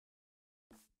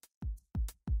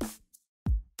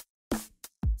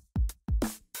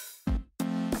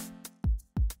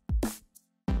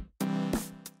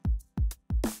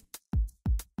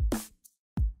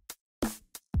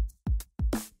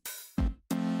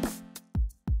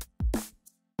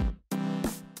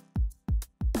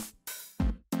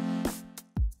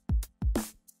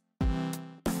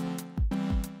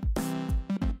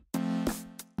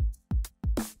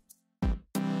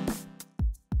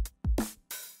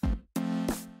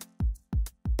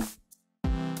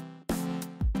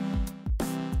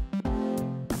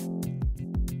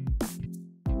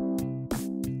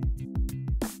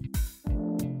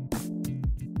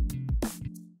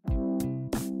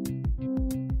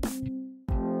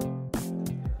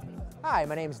Hi,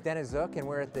 my name is Dennis Zook and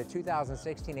we're at the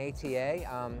 2016 ATA.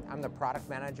 I'm the product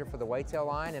manager for the Whitetail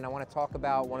line, and I want to talk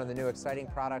about one of the new exciting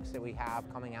products that we have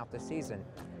coming out this season.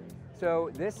 So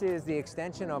this is the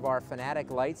extension of our Fanatic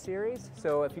Lite series.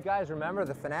 So if you guys remember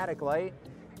the Fanatic Lite,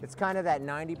 it's kind of that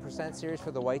 90% series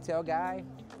for the whitetail guy.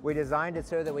 We designed it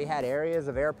so that we had areas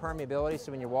of air permeability,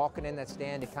 so when you're walking in that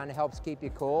stand, it kind of helps keep you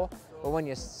cool. But when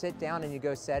you sit down and you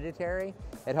go sedentary,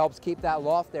 it helps keep that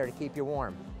loft there to keep you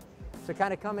warm. So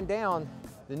kind of coming down,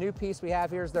 the new piece we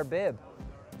have here is their bib.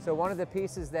 So one of the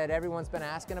pieces that everyone's been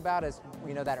asking about is,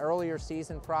 you know, that earlier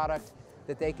season product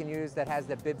that they can use that has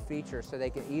the bib feature, so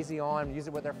they can easy on, use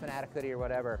it with their Fanatic hoodie or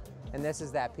whatever. And this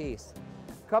is that piece.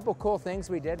 A couple cool things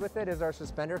we did with it is our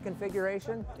suspender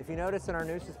configuration. If you notice in our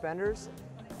new suspenders,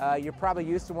 you're probably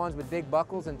used to ones with big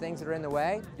buckles and things that are in the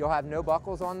way. You'll have no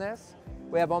buckles on this.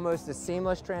 We have almost a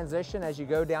seamless transition as you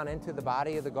go down into the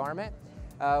body of the garment.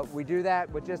 We do that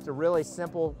with just a really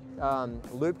simple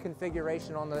loop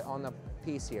configuration on the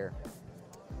piece here.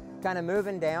 Kind of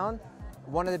moving down,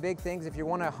 one of the big things, if you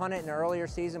want to hunt it in the earlier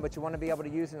season but you want to be able to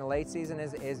use it in the late season,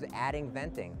 is adding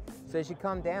venting. So as you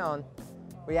come down,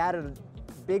 we added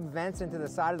big vents into the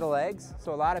side of the legs.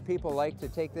 So a lot of people like to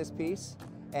take this piece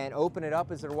and open it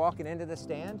up as they're walking into the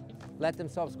stand, let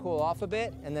themselves cool off a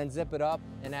bit, and then zip it up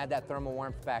and add that thermal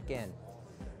warmth back in.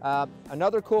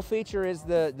 Another cool feature is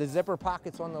the zipper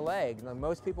pockets on the leg. Now,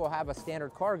 most people have a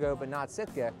standard cargo, but not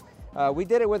Sitka. We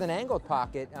did it with an angled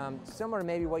pocket, similar to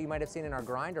maybe what you might have seen in our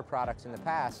grinder products in the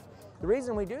past. The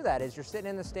reason we do that is you're sitting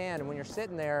in the stand, and when you're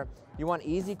sitting there, you want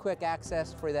easy, quick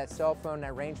access for that cell phone,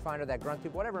 that rangefinder, that grunt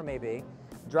tube, whatever it may be.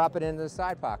 Drop it into the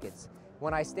side pockets.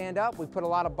 When I stand up, we put a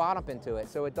lot of bottom into it,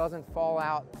 so it doesn't fall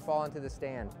into the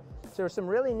stand. So there's some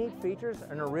really neat features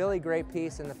and a really great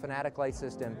piece in the Fanatic Lite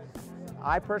system.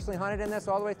 I personally hunted in this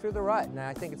all the way through the rut, and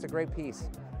I think it's a great piece.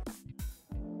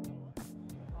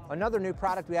 Another new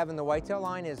product we have in the Whitetail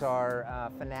line is our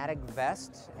Fanatic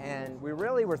vest, and we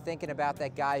really were thinking about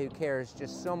that guy who cares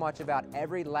just so much about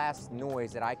every last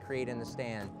noise that I create in the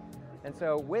stand. And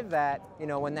so with that, you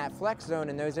know, in that flex zone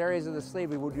in those areas of the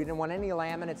sleeve, we didn't want any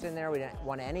laminates in there, we didn't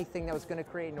want anything that was going to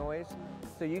create noise.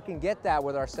 So you can get that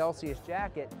with our Celsius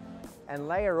jacket and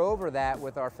layer over that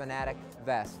with our Fanatic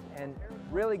vest. And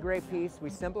really great piece. We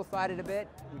simplified it a bit.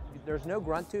 There's no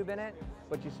grunt tube in it,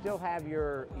 but you still have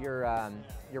your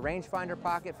rangefinder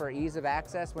pocket for ease of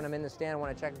access. When I'm in the stand, I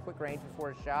want to check a quick range before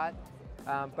a shot.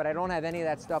 But I don't have any of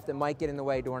that stuff that might get in the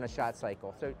way during a shot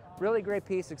cycle. So really great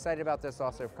piece. Excited about this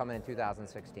also coming in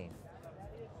 2016.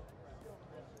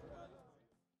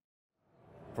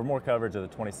 For more coverage of the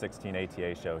 2016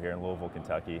 ATA show here in Louisville,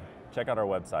 Kentucky, check out our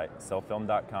website,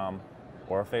 selffilmed.com,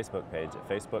 or our Facebook page at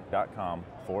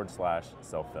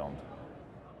facebook.com/selffilmed.